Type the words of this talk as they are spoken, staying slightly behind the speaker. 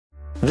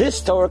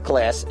This Torah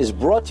class is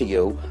brought to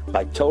you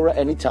by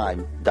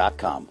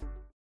TorahAnytime.com.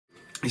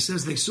 He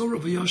says they saw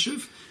Rav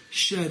Yosef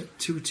shed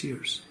 2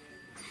 tears.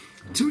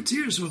 2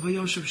 tears Rav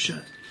Yosef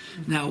shed.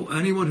 Now,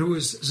 anyone who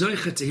is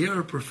Zeicha to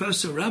hear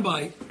Professor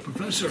Shneur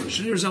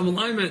Zalman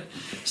HaEmet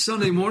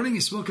Sunday morning, he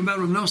spoke about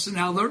Rav Nosson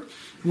Adler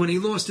when he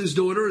lost his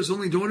daughter, his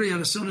only daughter. He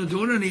had a son and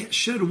daughter, and he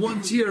shed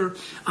 1 tear.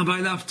 And by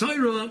the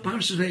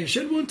Haftarah, he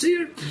shed 1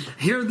 tear.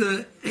 Here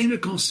the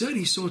Einakol said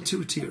he saw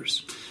 2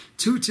 tears.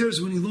 2 tears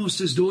when he lost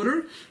his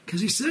daughter,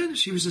 because he said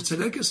she was a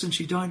tzedekah and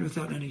she died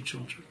without any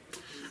children.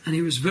 And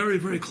he was very,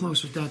 very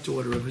close with that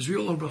daughter of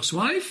Israel Auerbach's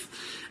wife.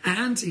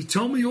 And he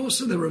told me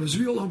also that Rav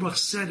Israel Auerbach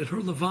said at her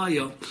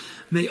levaya,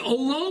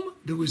 Me'olam,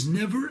 there was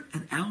never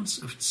an ounce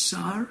of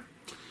tsar,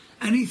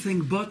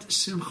 anything but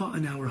simcha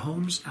in our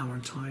homes our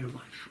entire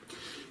life.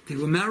 They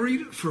were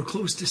married for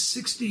close to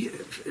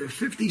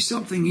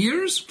 50-something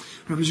years.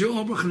 Rav Israel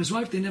Auerbach and his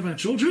wife, they never had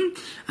children.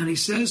 And he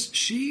says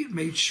she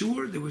made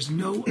sure there was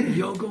no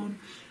yogon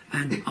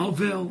and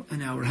avel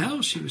in our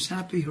house. She was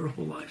happy her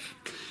whole life.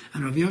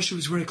 And Rav Yosef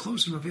was very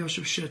close, and Rav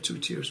Yosef shed 2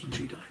 tears when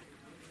she died.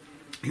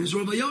 He was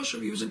Rav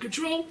Yosef, he was in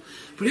control,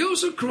 but he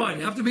also cried.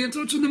 You have to be in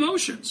touch with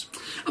emotions.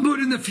 But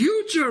in the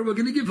future, we're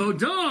going to give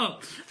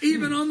Hodah,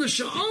 even on the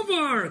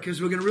Sha'avar,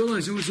 because we're going to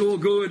realize it was all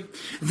good.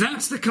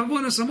 That's the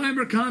Kavanas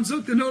HaMaimer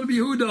Kanzuk, the Noda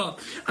B'Yehuda.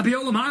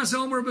 Abiolam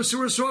HaZomer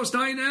B'Suras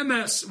Dayan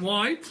HaEmet.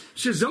 Why?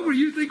 She says, over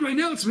you think right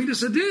now, it's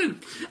Midas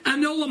Adin.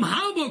 And Olam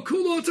Haba,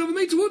 Kulot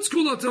HaVameta. What's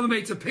Kulot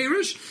HaVameta?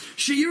 Perish.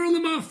 She'ir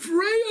Olam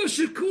Afreya,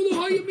 She'kulo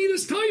Hayat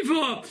Midas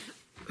Taiva.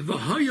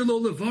 V'hayalo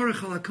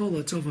Levarech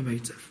Halakol HaTov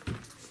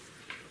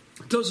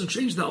doesn't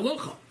change the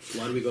halacha.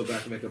 Why do we go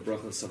back and make a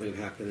bracha on something that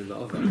happened in the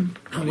oven?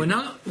 We're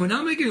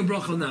not making a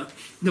bracha on that.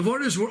 The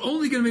word is we're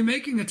only going to be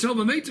making a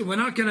tova meita. We're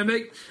not going to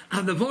make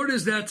the word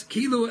is that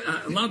kilu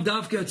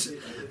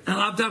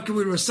labdavka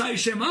we recite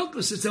Shem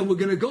Alkus. It's that we're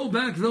going to go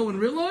back though and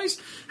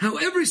realize how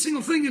every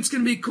single thing it's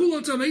going to be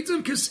kulot meita,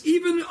 because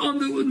even on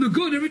the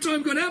good, every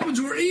time good happens,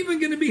 we're even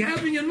going to be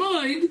having in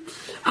mind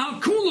our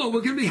kulo.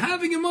 We're going to be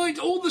having in mind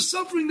all the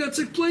suffering that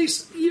took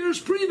place years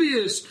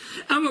previous,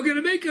 and we're going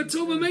to make a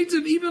tova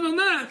meita even on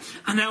that.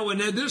 And now in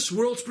this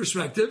world's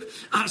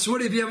perspective, so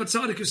what if you have a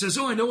tzaddik who says,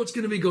 I know it's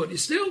going to be good? You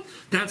still,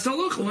 that's the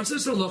halacha. Once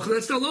that's the halacha,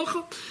 that's the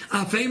halacha.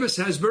 Famous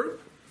Hesber,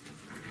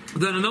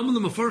 that an Amal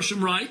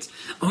Mefarshim write,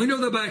 we know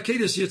that by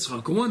Akedas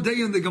Yitzchak. One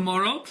day in the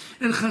Gemara,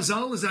 and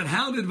Chazal is that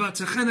how did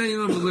Yitzchak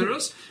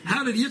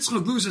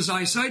lose his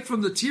eyesight?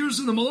 From the tears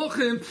of the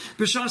Malachim,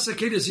 B'shas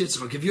Akedas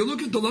Yitzchak. If you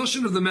look at the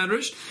Lashon of the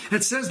Medrash,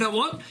 it says that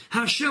what?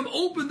 Hashem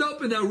opened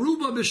up in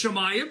Aruba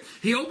B'Shamayim,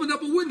 he opened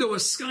up a window, a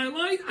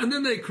skylight, and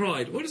then they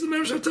cried. What does the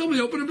Medrash tell me?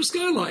 He opened up a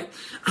skylight.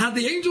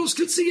 The angels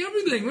could see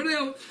everything.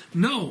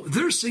 No,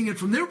 they're seeing it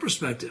from their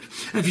perspective.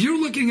 If you're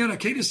looking at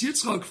Akedas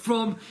Yitzchak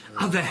from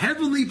the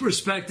heavenly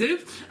perspective,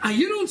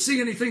 you don't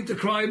see anything to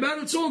cry about.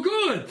 It's all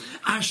good.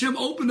 Hashem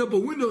opened up a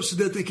window so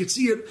that they could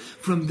see it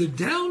from the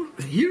down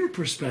here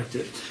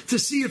perspective, to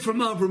see it from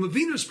Avram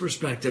Avinu's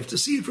perspective, to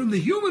see it from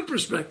the human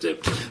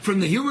perspective. From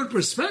the human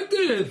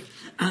perspective,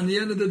 at the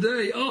end of the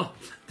day,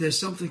 there's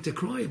something to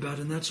cry about,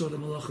 and that's why the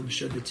Malachim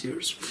shed the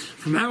tears.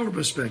 From our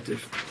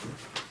perspective,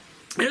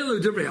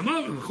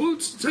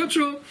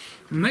 etc.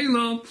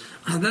 Mela,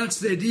 that's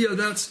the idea,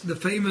 that's the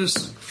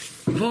famous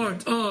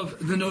part of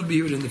the Noda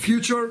B'Yehuda. In the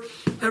future,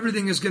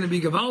 everything is going to be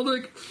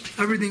gavaldik,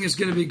 everything is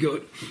going to be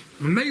good.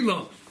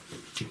 Mela,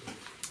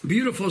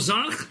 beautiful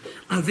Zach.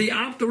 The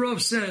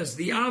Abdurov says,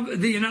 the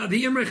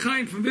Imre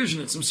Chaim from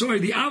Visionitz,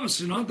 the Abbas,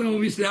 not the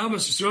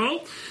Abbas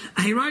Yisrael.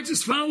 He writes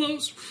as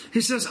follows.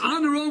 He says,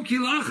 Anarom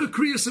Kilacha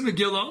Kriyas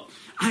Megillah.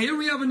 Here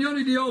we have in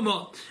Yoni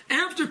Dioma.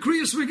 After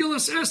Kriyas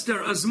Megillah Esther,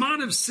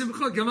 Azman of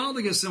Simcha,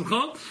 Gamaldig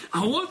Simcha.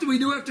 And what do we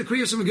do after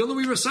Kriyas Megillah?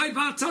 We recite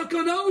V'atah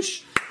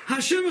Kadosh.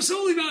 Hashem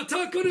Asoli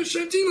V'atah Kadosh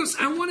Shantilas.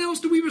 And what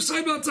else do we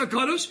recite V'atah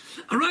Kadosh?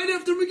 Right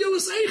after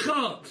Megillah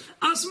Eicha.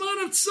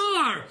 Azman of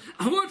Tsar.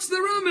 And what's the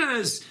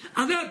Remez?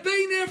 And that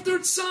bein after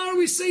Tsar,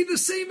 we say the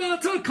same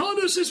V'atah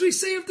Kadosh as we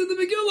say after the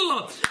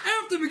Megillah.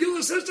 After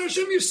Megillah says to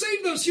Hashem, you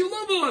saved us, you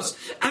love us.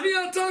 And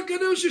V'atah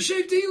Kadosh, you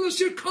shaved Tehilas,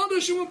 you're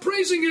Kadosh, and we're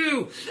praising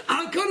you.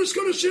 Kadosh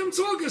Kadosh Shem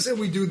Tzvakas, and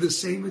we do the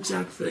same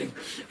exact thing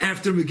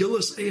after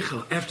Megillas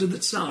Eicha, after the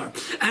Tsar,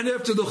 and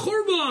after the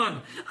Churban,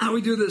 and we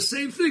do the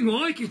same thing.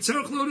 Why? Ki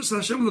tzarech lotus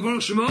Hashem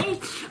levarach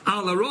Shemo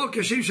al harok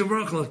Hashem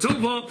shevarach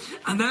latova,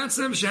 and that's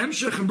them Shem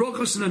Shech and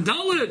Brochos and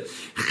Dalet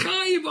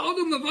Chayiv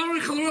Adam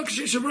levarach al harok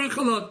Hashem shevarach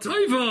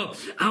latova.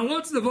 And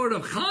what's the word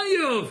of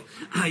Chayiv?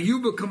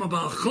 You become a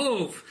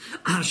Balchov.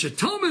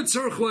 Hashatomet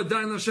tzarech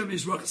adayin Hashem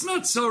Yisrach. It's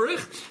not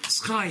tzarech, it's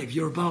Chayiv.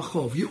 You're a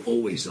Balchov. You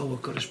always owe a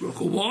Kadosh Baruch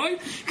Hu. Why?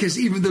 Because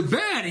even the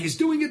bad, he's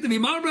doing it to be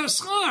Marba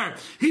Schar.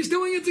 He's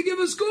doing it to give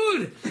us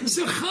good.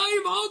 So Chayiv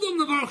Adam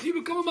Navarach, you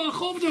become a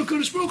Balchov to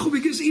HaKadosh Baruch Hu,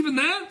 because even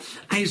that,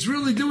 he's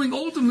really doing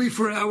ultimately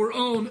for our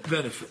own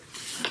benefit.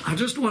 I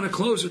just want to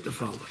close with the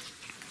following.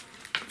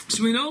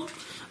 So we know,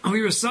 and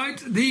we recite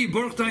the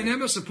Boruch Dayan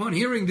HaEmet upon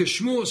hearing the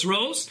Shmuos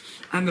roast,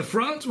 and the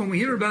front, when we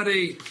hear about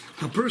a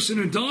person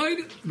who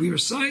died, we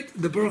recite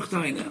the Boruch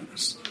Dayan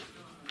HaEmet.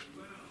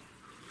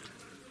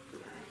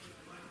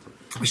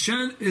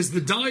 Hashem is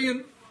the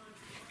Dayan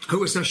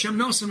who is Hashem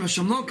Nosam,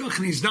 Hashem Lokach,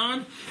 and he's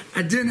done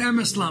Adin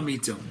Emes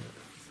Lamito.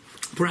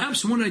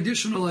 Perhaps one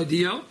additional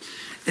idea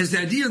is the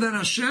idea that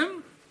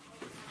Hashem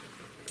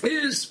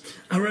is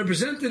a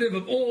representative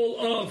of all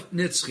of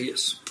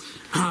Nitzchias.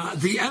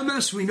 The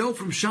Emes we know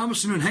from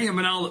Shabbos and Hayam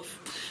and Aleph.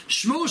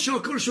 Shmo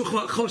Shakor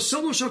Shukha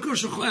Chosamo Shakor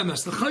Shukha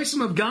Emes. The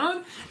Chaisim of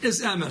God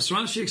is Emes.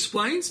 Rashi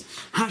explains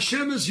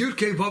Hashem is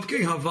Yudke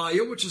Vavke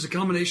Havaya, which is a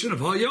combination of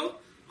Hayo,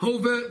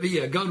 Hove,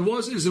 V'yeh. God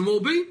was, is, and will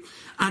be.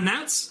 And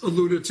that's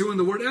alluded to in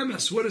the word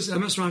Emes. What is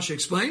Emes? Rashi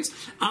explains.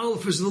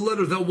 Aleph is the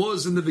letter that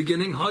was in the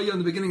beginning. Haya in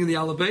the beginning of the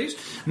Aleph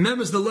base. Mem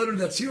is the letter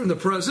that's here in the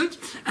present.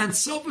 And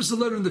Sof is the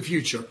letter in the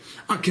future.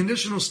 A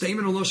conditional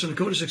statement in Lashon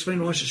HaKodesh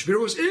explained in Rosh Hashanah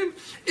was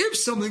if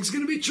something's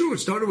going to be true. It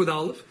started with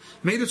Aleph,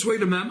 made its way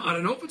to Mem. I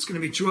don't know if it's going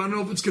to be true. I don't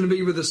know if it's going to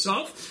be with a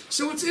Sof.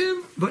 So it's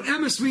im. But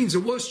Emes means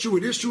it was true,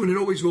 it is true, and it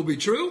always will be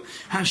true.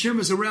 Hashem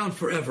is around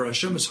forever.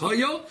 Hashem is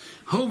Haya,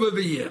 Hove,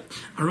 V'yeh.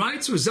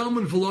 Alright, so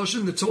Zalman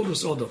Voloshin that told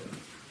us all the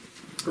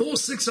all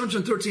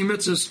 613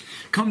 mitzvahs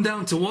come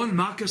down to one.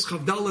 Makas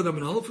Chavdalet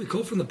Amin Aleph. We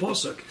call from the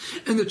pasuk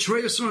and the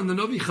Treyasor and the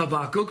Navi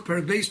Chavakuk,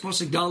 Perek Beis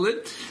pasuk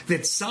Dalet,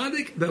 that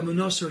Tzadik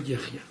B'Manasor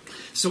Yechya.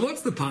 So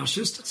what's the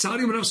pashas?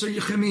 Tzadik B'Manasor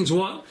Yechya means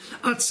what?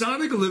 A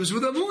Tzadik lives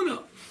with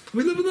Amunah.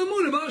 We live with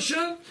Amunah about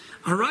Hashem.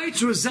 All right,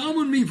 so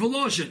Zalman mi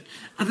Voloshin,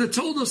 and they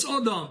told us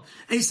Adam.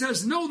 And he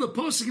says, no, the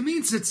pasuk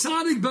means that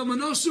Tzadik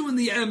B'Manasu in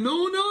the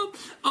Emunah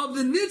of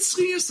the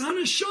Nitzchias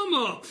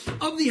Haneshama,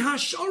 of the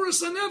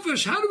Hasharas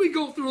Hanefesh. How do we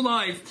go through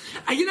life?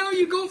 And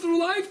you go through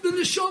life, the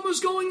Neshama is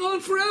going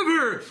on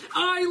forever.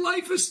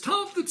 Life is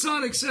tough, the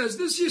Tzadik says.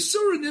 There's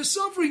Yisurin, there's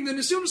suffering, the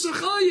Nisyam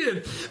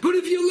Sachayim. But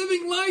if you're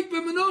living life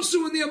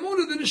B'Manasu in the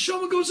Emunah, the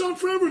Neshama goes on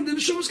forever, and the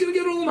Neshama is going to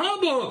get Olam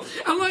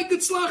Haba. And like the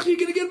Tzlach, you're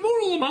going to get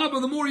more Olam Haba,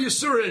 the more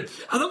Yisurin.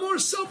 And the more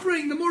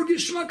suffering, the more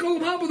Gishmak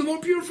Olam Haba, the more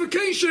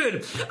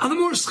purification, and the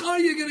more schar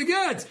you're going to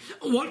get.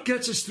 What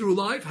gets us through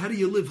life? How do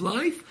you live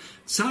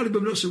life? Tzadik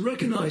B'Manasu,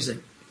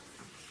 recognizing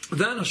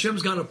that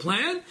Hashem's got a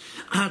plan.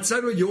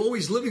 You're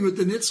always living with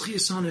the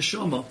Nitzchias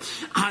HaNeshama.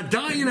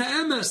 Dayan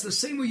HaEmet, the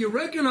same way you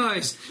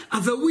recognize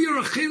that we are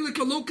a Chelik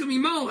Elokim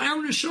Imal.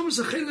 Our Neshama is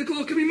a Chelik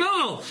Elokim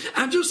Imal.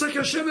 And just like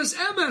Hashem is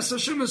Emes,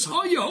 Hashem is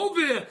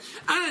HaYehovah,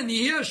 and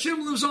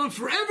Hashem lives on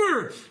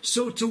forever,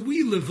 so too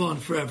we live on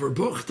forever.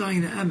 Boruch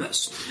Dayan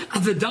HaEmet.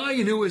 And the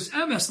Dayan who is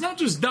Emes, not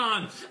just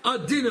Dan, a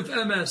din of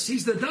Emes.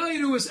 He's the Dayan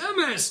who is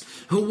Emes,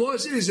 who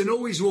was, is, and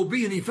always will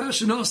be, and he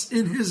fashioned us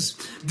in his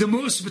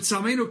Demos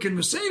B'Tzameinu Ken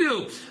Meseinu.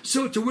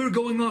 So to we're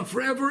going on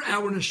forever,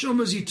 our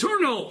neshama is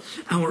eternal,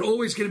 and we're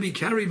always going to be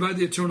carried by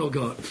the eternal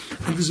God.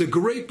 And there's a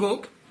great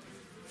book.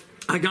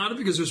 I got it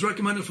because it was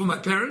recommended from my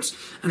parents,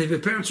 and if your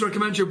parents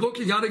recommend your book,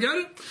 you got to get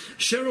it.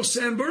 Sheryl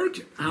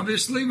Sandberg,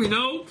 obviously we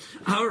know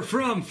her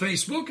from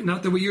Facebook,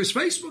 not that we use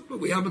Facebook, but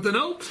we happen to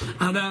know,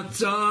 and at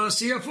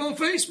CFO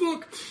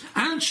Facebook,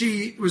 and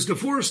she was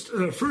divorced,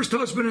 first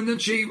husband, and then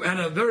she had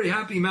a very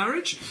happy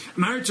marriage,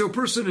 married to a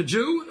person, a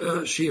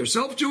Jew, she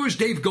herself Jewish,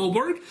 Dave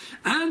Goldberg,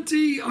 and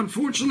he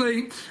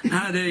unfortunately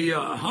had a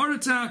heart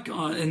attack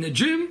in the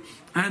gym,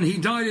 and he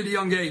died at a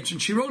young age. And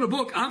she wrote a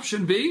book,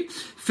 Option B,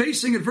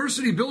 Facing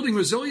Adversity, Building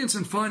Resilience,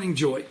 and Finding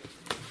Joy.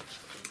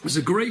 It was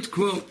a great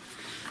quote.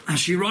 And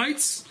she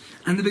writes,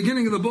 in the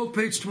beginning of the book,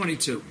 page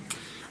 22,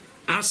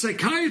 a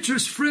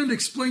psychiatrist friend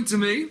explained to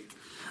me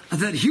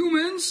that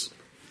humans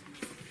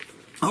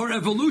are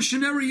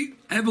evolutionarily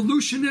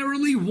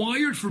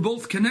wired for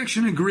both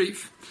connection and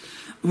grief.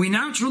 We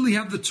naturally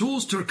have the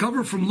tools to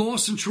recover from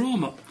loss and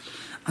trauma.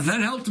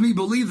 That helped me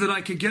believe that I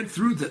could get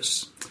through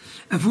this.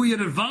 If we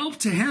had evolved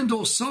to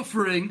handle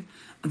suffering,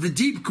 the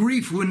deep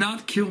grief would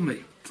not kill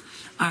me.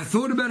 I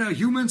thought about how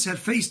humans had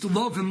faced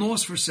love and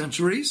loss for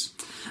centuries,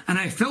 and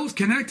I felt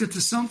connected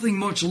to something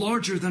much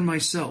larger than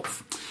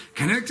myself,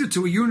 connected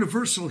to a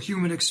universal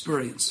human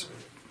experience.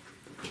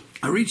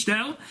 I reached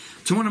out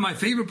to one of my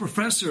favorite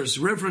professors,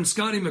 Reverend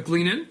Scotty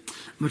McLeanan,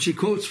 which he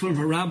quotes from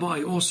her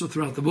rabbi also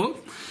throughout the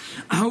book,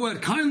 who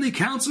had kindly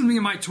counseled me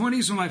in my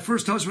 20s when my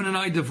first husband and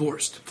I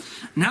divorced.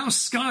 Now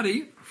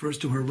Scotty, refers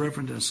to her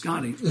Reverend as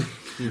Scotty,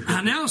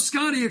 and now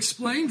Scotty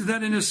explained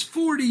that in his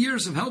 40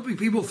 years of helping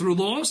people through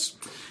loss,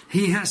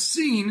 he has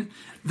seen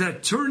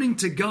that turning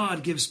to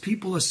God gives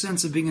people a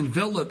sense of being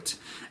enveloped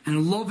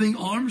in loving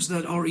arms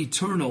that are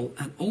eternal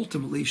and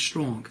ultimately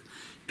strong.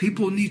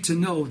 People need to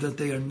know that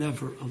they are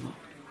never alone,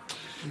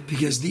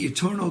 because the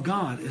eternal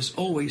God is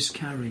always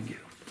carrying you.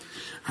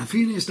 That's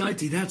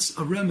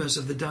a remez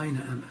of the Dayan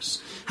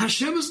HaEmet.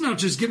 Hashem is not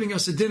just giving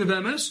us a din of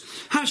emes.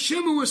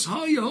 Hashem who is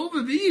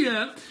HaYehovah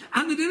V'yeh,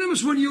 and the din of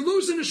emes, when you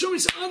lose in the show, you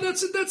say,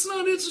 that's it, that's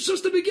not it, it's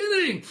just the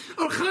beginning.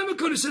 Or Chaim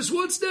HaKodesh says,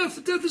 what's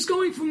death? Death is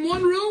going from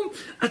one room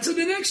to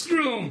the next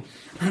room.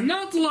 And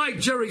not like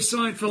Jerry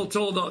Seinfeld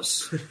told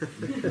us.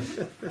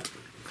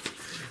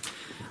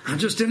 And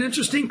just an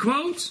interesting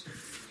quote.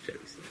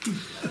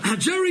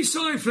 Jerry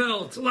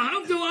Seinfeld,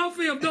 L'havdil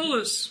Alfei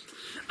Abdullas.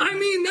 I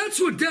mean,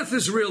 that's what death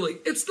is really.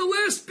 It's the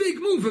last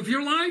big move of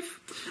your life.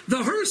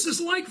 The hearse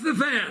is like the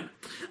van.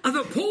 And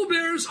the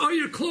pallbearers are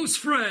your close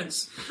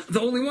friends.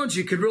 The only ones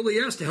you could really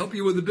ask to help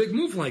you with a big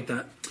move like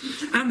that.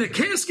 And the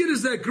casket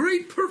is that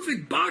great,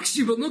 perfect box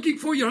you've been looking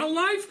for your whole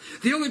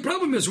life. The only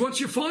problem is once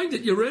you find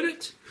it, you're in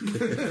it.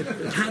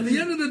 At the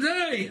end of the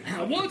day,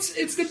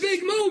 it's the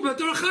big move.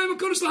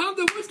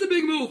 What's the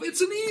big move? It's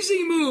an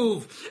easy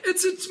move.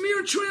 It's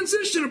mere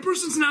transition. A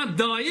person's not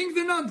dying.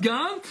 They're not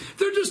gone.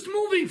 They're just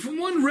moving from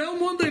one realm,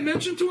 one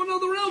dimension to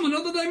another realm,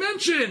 another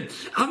dimension.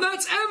 And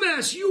that's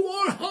MS. You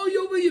are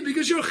Hayovayu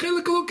because you're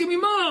Chelik Elokim.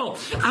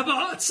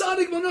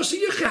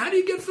 How do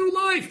you get through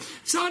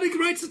life? Tzaddik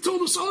writes the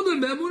Tolos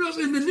Adam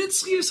in the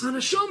Nitzchias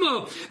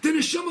HaNeshama. The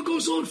Neshama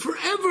goes on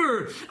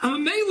forever.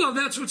 And Mela,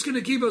 that's what's going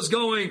to keep us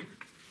going.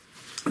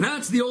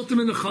 That's the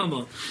ultimate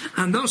nechama.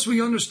 And thus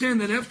we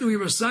understand that after we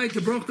recite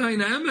the Boruch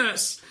Dayan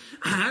HaEmet,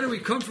 how do we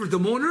comfort the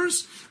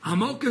mourners?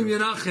 Hamokim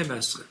Yenachem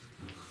Escha.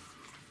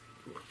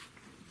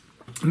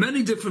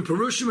 Many different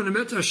Perushim and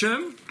Emet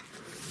Hashem.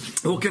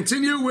 We'll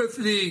continue with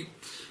the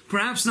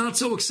perhaps not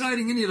so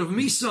exciting Indian of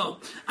Misa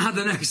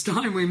the next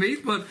time we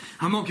meet, but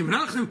Hamokim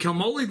Menachem,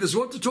 Kalmoli, there's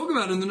what to talk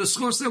about in the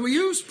Neschos that we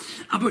use.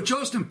 But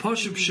just in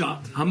Pashup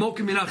Shat,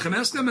 Hamokim Menachem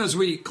Eskem, as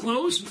we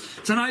close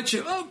tonight,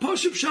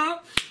 Pashup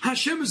Shat,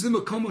 Hashem is the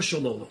Mekomo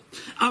Shalolo.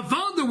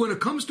 Avada, when it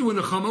comes to a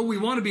Nechama, we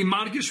want to be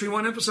Margish, we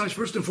want to emphasize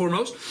first and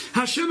foremost,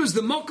 Hashem is the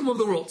Mokom of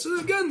the world. So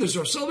again, there's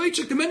our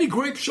salvation, the many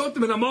great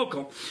Pshotim in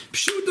Hamokom.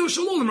 Pshuto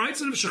Shalolom, right?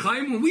 So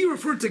when we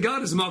refer to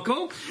God as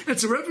Mokom,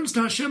 it's a reference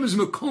to Hashem as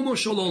Mekomo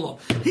Shalolo.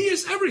 He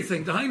is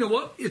everything. You know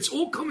what? It's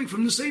all coming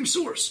from the same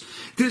source.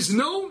 There's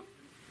no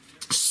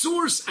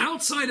source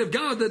outside of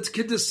God that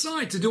can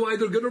decide to do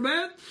either good or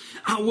bad.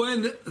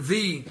 When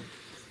the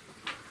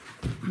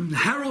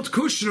Harold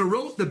Kushner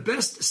wrote the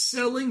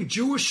best-selling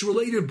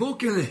Jewish-related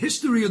book in the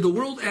history of the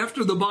world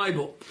after the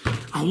Bible.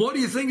 What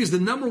do you think is the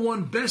number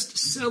one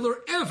bestseller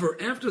ever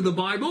after the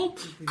Bible?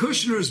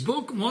 Kushner's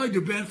book, Why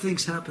Do Bad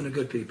Things Happen to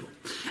Good People?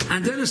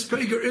 And Dennis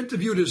Prager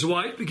interviewed his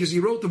wife because he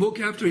wrote the book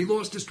after he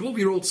lost his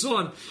 12-year-old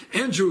son,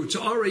 Andrew, to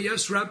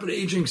RAS, rapid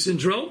aging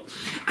syndrome.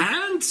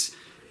 And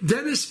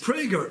Dennis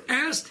Prager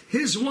asked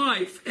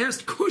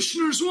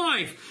Kushner's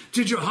wife,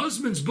 did your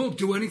husband's book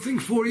do anything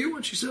for you?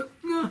 And she said,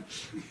 no.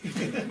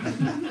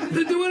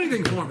 Didn't do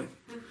anything for me.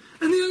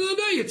 And the other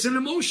day, it's an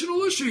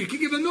emotional issue. You can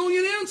give a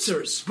million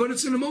answers, but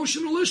it's an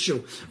emotional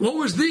issue. What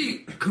was the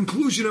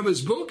conclusion of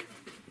his book?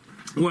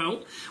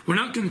 Well, we're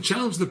not going to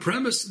challenge the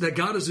premise that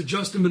God is a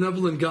just and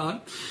benevolent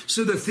God.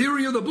 So the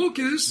theory of the book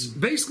is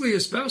basically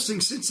espousing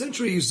 6th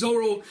century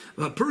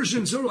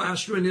Persian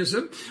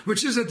Zoroastrianism,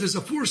 which is that there's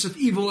a force of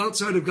evil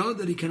outside of God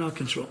that he cannot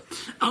control.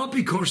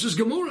 Alpikorsus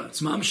Gemora. It's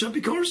Mamash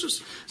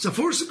Alpikorsus. It's a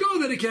force of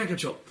God that he can't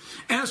control.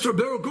 Asked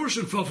Baruch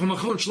Gershenfeld from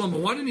Achon Shlomo,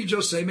 why didn't he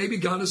just say maybe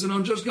God is an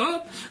unjust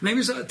God? Maybe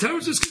he's a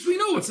terrorist, because we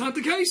know it's not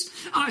the case.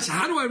 I said,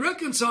 how do I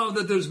reconcile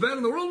that there's bad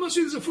in the world? Must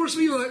be there's a force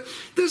of evil.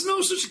 There's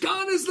no such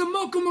God as the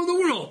Mokum of the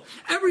world.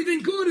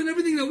 Everything good and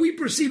everything that we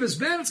perceive as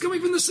bad, it's coming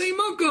from the same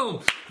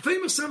Mokum.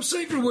 Famous Sam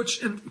Sefer,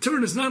 which in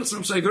turn is not a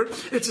Sam Sefer,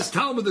 it's his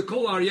Talmud, the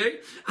Kol Aryeh.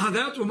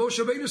 That's what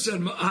Moshe Rabbeinu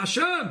said,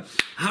 Hashem,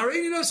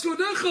 Hareini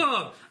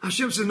Naskodecha.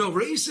 Hashem said, no,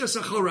 Re'iseh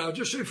Sachora. I'll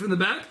just show you from the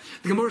back.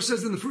 The Gemara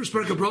says in the first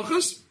parak of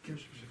Brachos,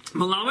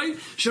 Malame,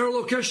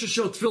 Sherlo Kesha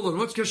Shel Tefillin.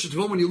 What's Kesha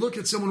Tefillin? When you look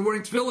at someone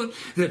wearing Tefillin,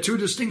 there are two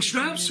distinct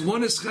straps.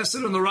 One is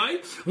Chesed on the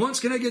right,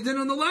 one's Keneged Din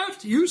on the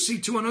left. You see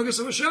two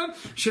Anagas of Hashem.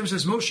 Hashem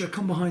says, Moshe,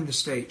 come behind the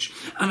stage.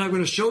 And I'm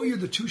going to show you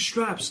the two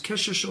straps,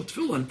 Kesha Shel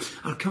Tefillin,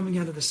 are coming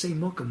out of the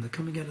same Mokum. They're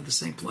coming out of the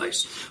same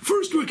place.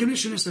 First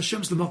recognition is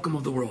Hashem's the Mokum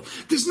of the world.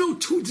 There's no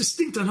two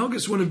distinct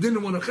Anagas, one of Din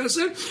and one of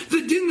Chesed.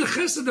 The Din, the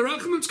Chesed, the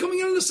Rachamim, it's coming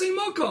out of the same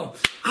Mokum.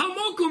 Our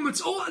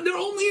Mokum, there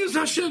only is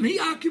Hashem. He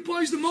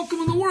occupies the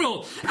Mokum of the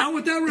world. And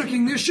with that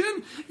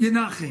recognition,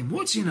 Yenachem.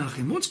 What's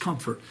Yenachem? What's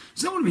comfort?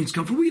 Is that what it means,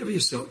 comfort? We have a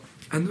Yesod.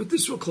 And with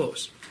this we'll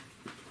close.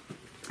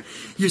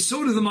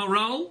 Yesod of the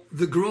Maral,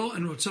 the Gra,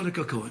 and Rotzadik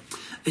HaKohen.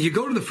 And you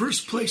go to the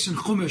first place in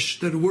Chumash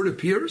that a word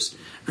appears,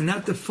 and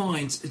that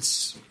defines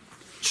its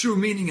true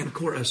meaning and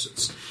core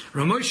essence.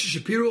 Ramosha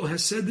Shapiro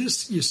has said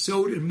this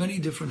Yesod in many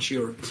different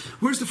shiurim.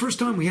 Where's the first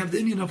time we have the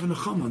Indian of a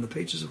Nechama on the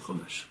pages of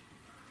Chumash?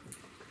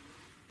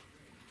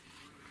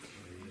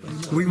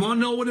 We want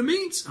to know what it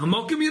means.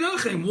 Hamokim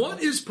Yenachem.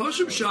 What is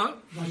Pashup Shat?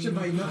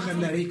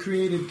 That he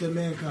created the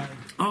mankind.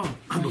 Oh,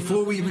 and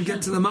before we even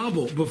get to the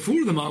Mabul,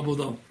 before the Mabul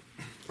though,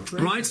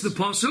 writes the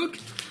Pasuk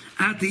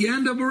at the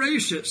end of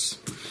Bereshis.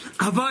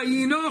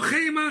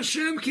 Havayinochem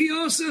Hashem ki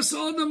yoses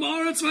odem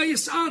aretz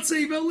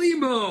vayisatzei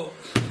velimo.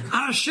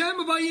 Hashem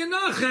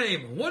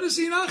vayinachem. What does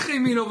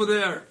Yenachem mean over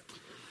there?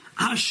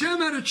 Hashem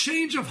had a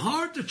change of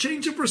heart, a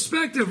change of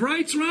perspective.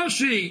 Writes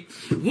Rashi.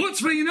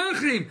 What's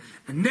Vayinachem?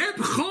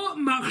 Nebcha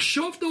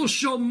machshavto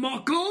shel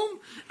makom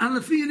and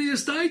lefi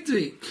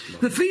aniyastaiti.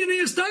 Lefi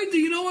aniyastaiti.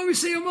 You know why we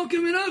say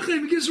Hamokim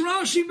Yenachem? Because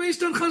Rashi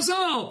based on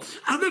Chazal.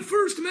 And the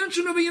first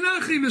mention of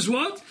Yenachem is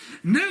what?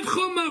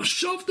 Nebcha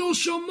machshavto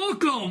shel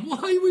makom. Why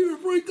are we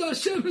referring to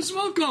Hashem as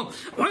makom?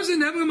 Why is it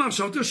Nebcha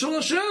machshavto shel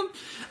Hashem?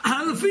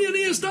 And lefi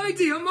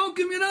aniyastaiti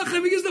Hamokim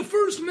Yenachem. Because the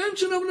first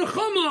mention of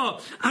Nechama,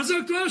 as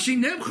Rashi,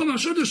 Nebcha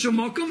machshavto shel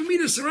makom,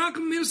 midas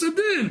sarakim midas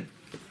adin.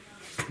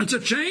 It's a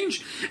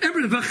change.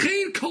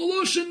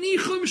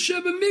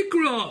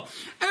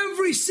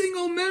 Every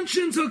single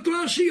mention of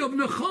Rashi of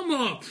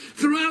Nechama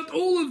throughout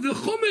all of the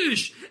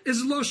Chumash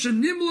is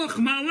Loshen Nimlach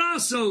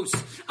Malasos.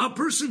 A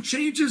person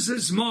changes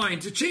his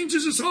mind,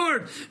 changes his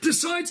heart,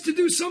 decides to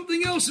do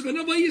something else. And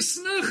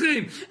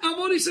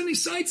he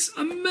cites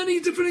many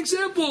different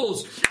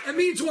examples. It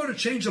means what? A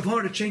change of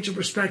heart, a change of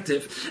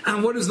perspective.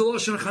 And what is the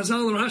Loshen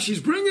Chazal and Rashi's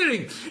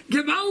bringing?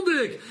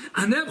 Gevaldik.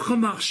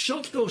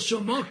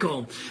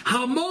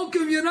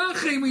 Hamalkim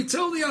Yenachem, we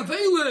tell the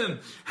Avelim,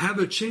 have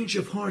a change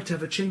of heart,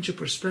 have a change of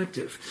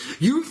perspective.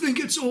 You think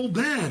it's all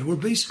bad. We're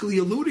basically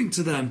alluding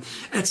to them.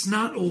 It's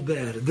not all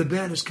bad. The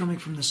bad is coming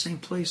from the same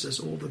place as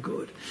all the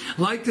good.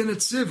 Like the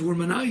Netziv, we're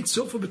Manayit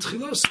Sofa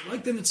B'Tchilas,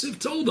 like the Netziv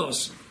told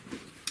us.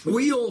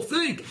 We all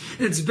think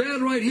it's bad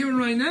right here and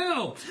right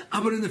now.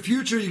 But in the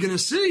future, you're going to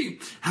see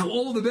how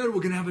all the better we're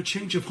going to have a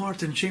change of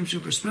heart and a change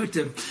of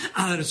perspective.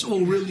 And it's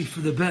all really for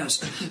the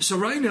best. So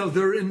right now,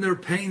 they're in their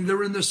pain,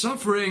 they're in their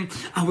suffering.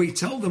 And we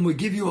tell them, we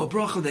give you a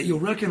bracha that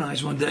you'll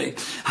recognize one day.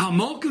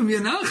 Malkum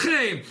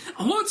Yenachem.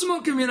 What's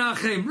Malkum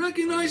Yenachem?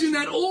 Recognizing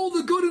that all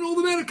the good and all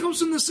the bad comes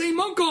from the same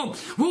Malkum.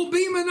 Will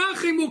be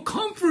Menachem, will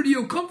comfort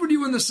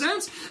you in the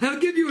sense that will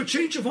give you a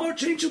change of heart,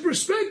 change of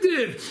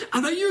perspective.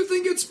 And that you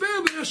think it's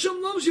bad, but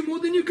Hashem loves you more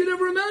than you could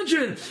ever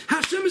imagine.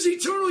 Hashem is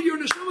eternal, your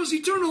neshama is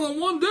eternal on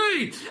one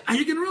day, and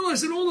you can realize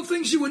that all the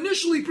things you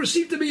initially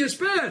perceived to be as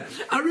bad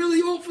are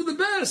really all for the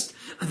best.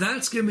 And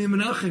that's going to be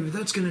menachem.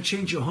 That's going to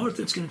change your heart.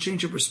 That's going to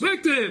change your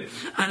perspective.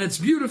 And it's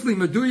beautifully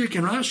meduyik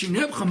and Rashi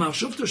nebcha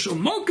ma'ashufta shel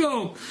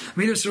moko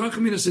midas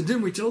racham midas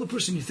adin. We tell the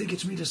person, you think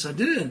it's midas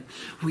adin.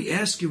 We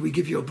ask you, we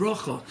give you a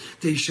bracha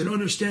that you should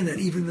understand that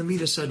even the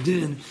midas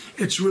adin,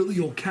 it's really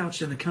all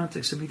couched in the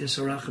context of midas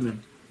rachamim.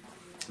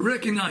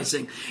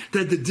 Recognizing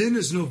that the din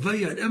is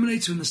noveya, it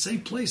emanates from the same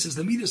place as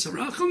the midas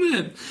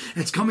harachamim.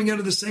 It's coming out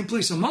of the same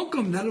place. A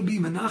malkum, that'll be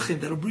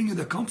menachem, that'll bring you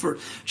the comfort,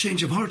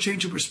 change of heart,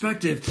 change of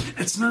perspective.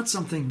 It's not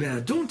something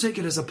bad. Don't take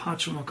it as a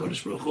patch from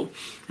HaKadosh Baruch Hu.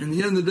 In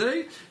the end of the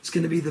day, it's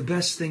going to be the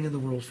best thing in the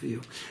world for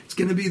you. It's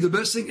going to be the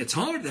best thing. It's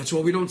hard. That's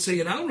why we don't say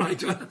it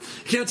outright. You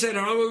can't say it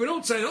outright. We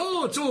don't say,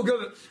 oh, it's all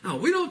good. No,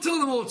 we don't tell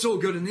them, oh, it's all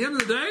good. In the end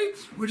of the day,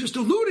 we're just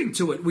alluding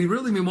to it. We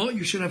really mean, well,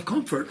 you should have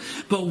comfort.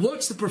 But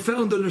what's the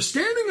profound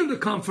understanding of the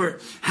comfort?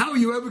 How are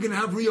you ever going to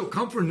have real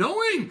comfort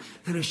knowing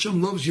that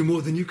Hashem loves you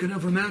more than you can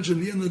ever imagine?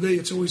 At the end of the day,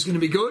 it's always going to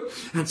be good.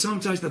 And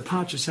sometimes the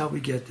patch is how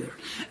we get there.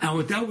 And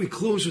with that, we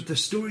close with the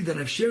story that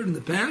I've shared in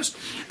the past,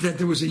 that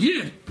there was a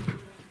Yid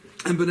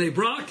and Bnei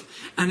Brak,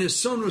 and his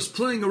son was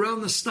playing around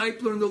the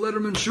stipler in the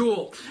Letterman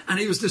shul, and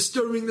he was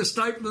disturbing the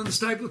stipler, and the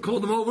stipler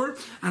called him over,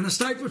 and the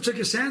stipler took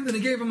his hand and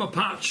he gave him a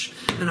patch.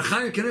 And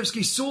Chaim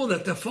Kanevsky saw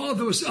that the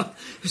father was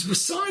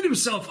beside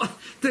himself.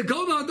 The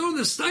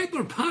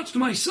stipler patched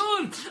my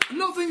son.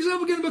 Nothing's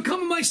ever going to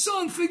become of my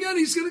son. Forget,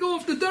 he's going to go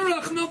off the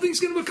derech. Nothing's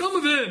going to become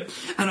of him.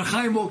 And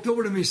Chaim walked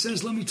over to me. He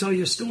says, let me tell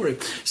you a story.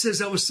 He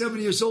says, I was 7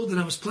 years old and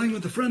I was playing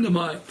with a friend of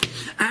mine,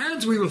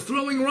 and we were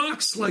throwing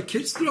rocks like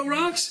kids throw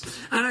rocks,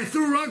 and I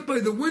threw a rock by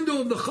the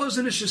window of the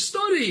Chazon Ish's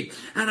study,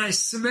 and I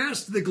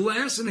smashed the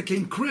glass, and it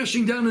came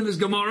crashing down in his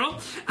Gemara.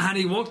 And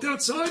he walked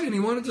outside, and he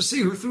wanted to see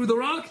who threw the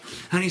rock,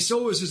 and he saw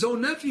it was his own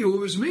nephew, who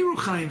was me. Reb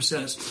Chaim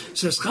says,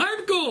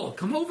 Chaim Gol,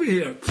 come over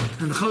here.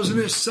 And the Chazon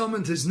Ish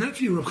summoned his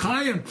nephew, Reb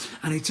Chaim,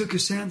 and he took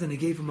his hand and he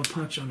gave him a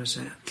punch on his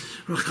hand.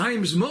 Reb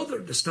Chaim's mother,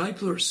 the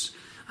Stiplers,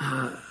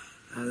 the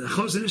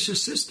Chazon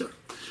Ish's sister,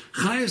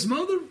 Chaim's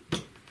mother,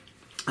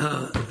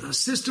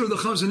 sister of the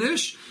Chazon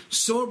Ish,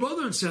 saw her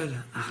brother and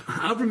said,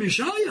 Avram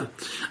Yeshaya,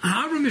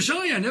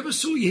 I never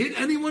saw you hit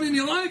anyone in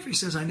your life. He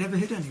says, I never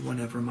hit anyone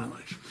ever in my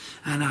life.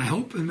 And I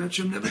hope and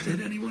mention never to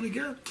hit anyone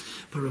again.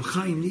 But Reb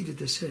Chaim needed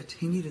this hit.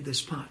 He needed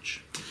this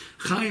patch.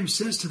 Chaim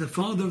says to the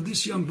father of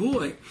this young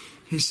boy,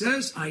 he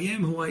says, I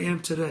am who I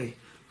am today.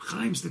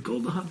 Chaim's the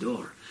Golda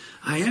Hador.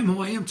 I am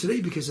who I am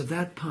today because of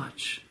that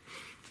patch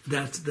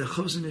that the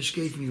Chazon Ish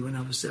gave me when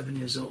I was 7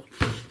 years old.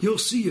 You'll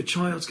see your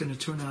child's going to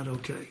turn out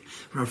okay.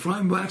 Rav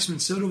Chaim Waxman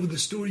said over the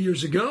story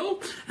years ago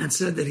and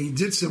said that he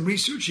did some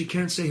research. He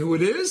can't say who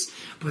it is,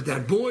 but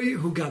that boy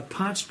who got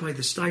patched by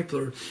the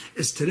stipler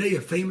is today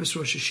a famous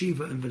Rosh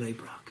Hashiva in Bnei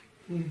Brak.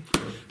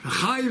 Rav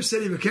Chaim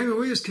said he became a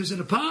Reyes because of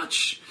the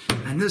patch,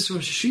 and this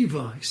was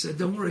Shiva. He said,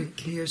 don't worry,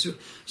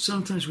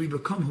 sometimes we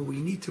become who we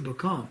need to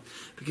become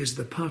because of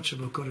the patch of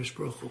HaKadosh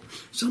Baruch Hu.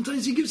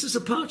 Sometimes he gives us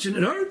a patch and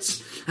it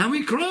hurts, and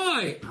we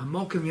cry. And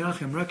Malkim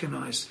Yachim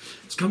recognized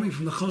it's coming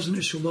from the Chazon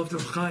Ish who loved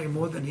Rav Chaim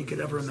more than he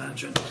could ever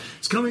imagine.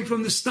 It's coming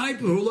from the Stipler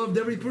who loved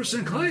every person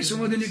in Klai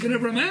more than you could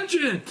ever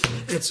imagine.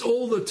 It's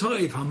all the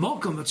type.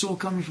 HaMalkim, it's all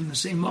coming from the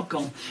same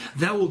Malkim.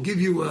 That will give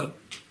you a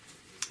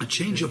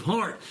change of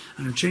heart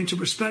and a change of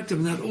perspective,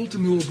 and that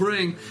ultimately will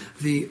bring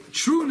the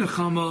true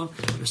Nechama,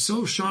 the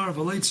So Shar of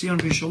Alei Tzion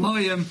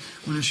B'Shalayim,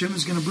 when Hashem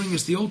is going to bring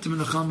us the ultimate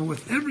Nechama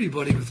with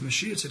everybody, with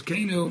Mashiach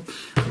Tzidkenu,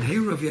 and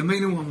Heirav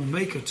Yameinu, and will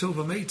make a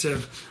Tova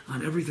Meitev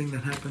on everything that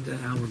happened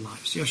in our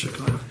lives.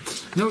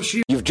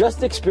 You've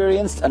just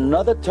experienced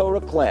another Torah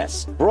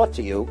class brought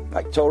to you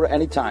by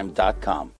TorahAnytime.com.